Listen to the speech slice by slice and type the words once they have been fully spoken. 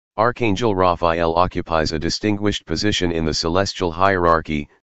Archangel Raphael occupies a distinguished position in the celestial hierarchy,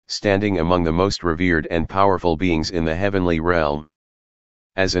 standing among the most revered and powerful beings in the heavenly realm.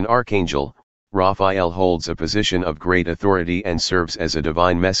 As an archangel, Raphael holds a position of great authority and serves as a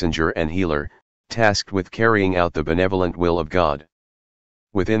divine messenger and healer, tasked with carrying out the benevolent will of God.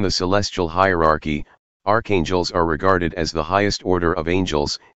 Within the celestial hierarchy, archangels are regarded as the highest order of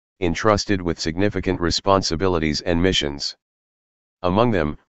angels, entrusted with significant responsibilities and missions. Among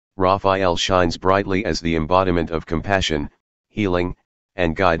them, Raphael shines brightly as the embodiment of compassion, healing,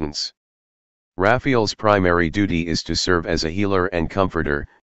 and guidance. Raphael's primary duty is to serve as a healer and comforter,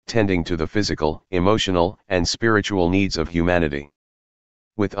 tending to the physical, emotional, and spiritual needs of humanity.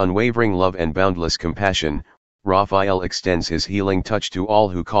 With unwavering love and boundless compassion, Raphael extends his healing touch to all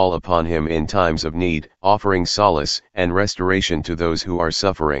who call upon him in times of need, offering solace and restoration to those who are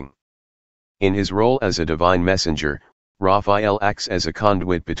suffering. In his role as a divine messenger, Raphael acts as a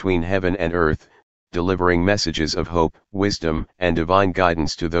conduit between heaven and earth, delivering messages of hope, wisdom, and divine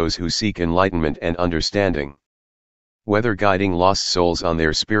guidance to those who seek enlightenment and understanding. Whether guiding lost souls on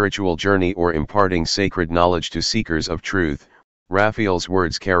their spiritual journey or imparting sacred knowledge to seekers of truth, Raphael's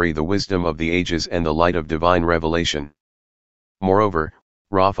words carry the wisdom of the ages and the light of divine revelation. Moreover,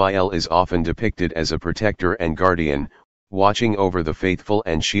 Raphael is often depicted as a protector and guardian, watching over the faithful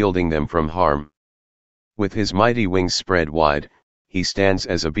and shielding them from harm. With his mighty wings spread wide, he stands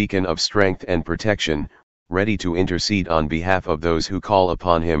as a beacon of strength and protection, ready to intercede on behalf of those who call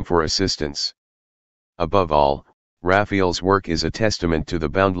upon him for assistance. Above all, Raphael's work is a testament to the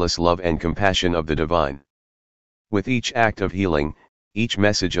boundless love and compassion of the divine. With each act of healing, each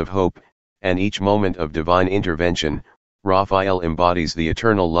message of hope, and each moment of divine intervention, Raphael embodies the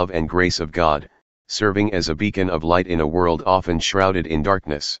eternal love and grace of God, serving as a beacon of light in a world often shrouded in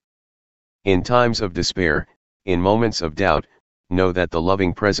darkness. In times of despair, in moments of doubt, know that the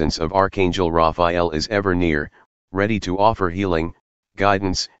loving presence of Archangel Raphael is ever near, ready to offer healing,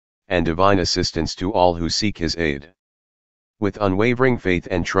 guidance, and divine assistance to all who seek his aid. With unwavering faith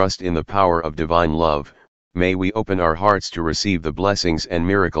and trust in the power of divine love, may we open our hearts to receive the blessings and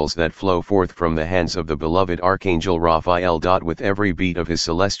miracles that flow forth from the hands of the beloved Archangel Raphael. With every beat of his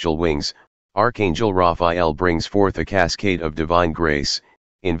celestial wings, Archangel Raphael brings forth a cascade of divine grace,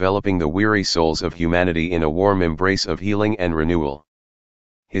 enveloping the weary souls of humanity in a warm embrace of healing and renewal.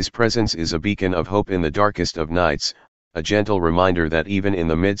 His presence is a beacon of hope in the darkest of nights, a gentle reminder that even in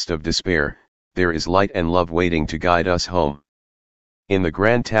the midst of despair, there is light and love waiting to guide us home. In the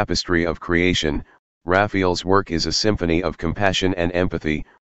grand tapestry of creation, Raphael's work is a symphony of compassion and empathy,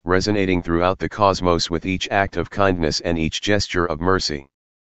 resonating throughout the cosmos with each act of kindness and each gesture of mercy.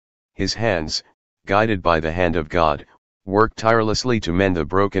 His hands, guided by the hand of God, work tirelessly to mend the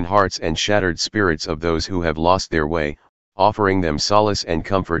broken hearts and shattered spirits of those who have lost their way, offering them solace and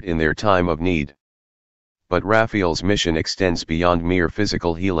comfort in their time of need. But Raphael's mission extends beyond mere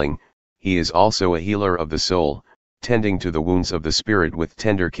physical healing. He is also a healer of the soul, tending to the wounds of the spirit with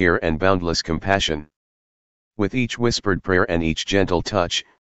tender care and boundless compassion. With each whispered prayer and each gentle touch,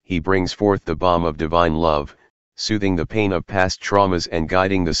 he brings forth the balm of divine love, soothing the pain of past traumas and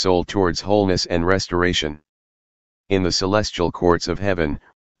guiding the soul towards wholeness and restoration. In the celestial courts of heaven,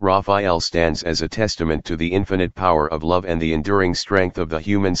 Raphael stands as a testament to the infinite power of love and the enduring strength of the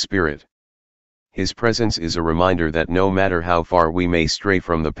human spirit. His presence is a reminder that no matter how far we may stray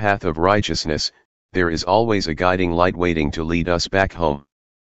from the path of righteousness, there is always a guiding light waiting to lead us back home.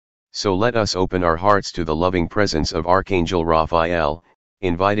 So let us open our hearts to the loving presence of Archangel Raphael,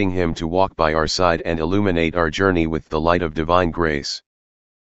 inviting him to walk by our side and illuminate our journey with the light of divine grace.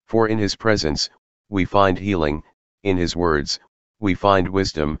 For in his presence, we find healing, in his words, we find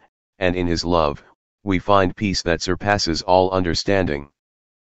wisdom, and in his love, we find peace that surpasses all understanding.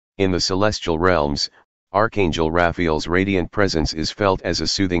 In the celestial realms, Archangel Raphael's radiant presence is felt as a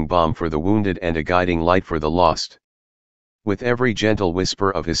soothing balm for the wounded and a guiding light for the lost. With every gentle whisper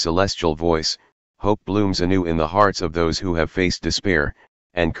of his celestial voice, hope blooms anew in the hearts of those who have faced despair,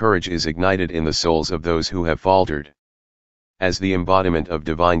 and courage is ignited in the souls of those who have faltered. As the embodiment of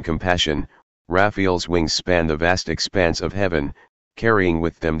divine compassion, Raphael's wings span the vast expanse of heaven, carrying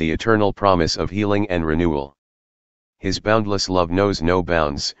with them the eternal promise of healing and renewal. His boundless love knows no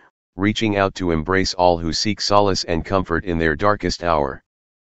bounds, reaching out to embrace all who seek solace and comfort in their darkest hour.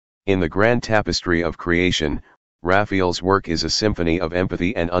 In the grand tapestry of creation, Raphael's work is a symphony of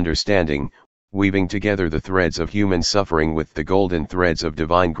empathy and understanding, weaving together the threads of human suffering with the golden threads of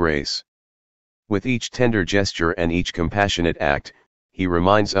divine grace. With each tender gesture and each compassionate act, he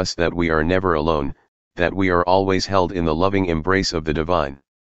reminds us that we are never alone, that we are always held in the loving embrace of the divine.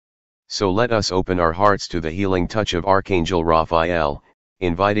 So let us open our hearts to the healing touch of Archangel Raphael,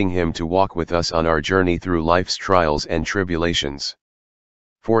 inviting him to walk with us on our journey through life's trials and tribulations.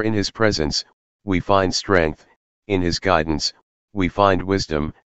 For in his presence, we find strength, in his guidance, we find wisdom,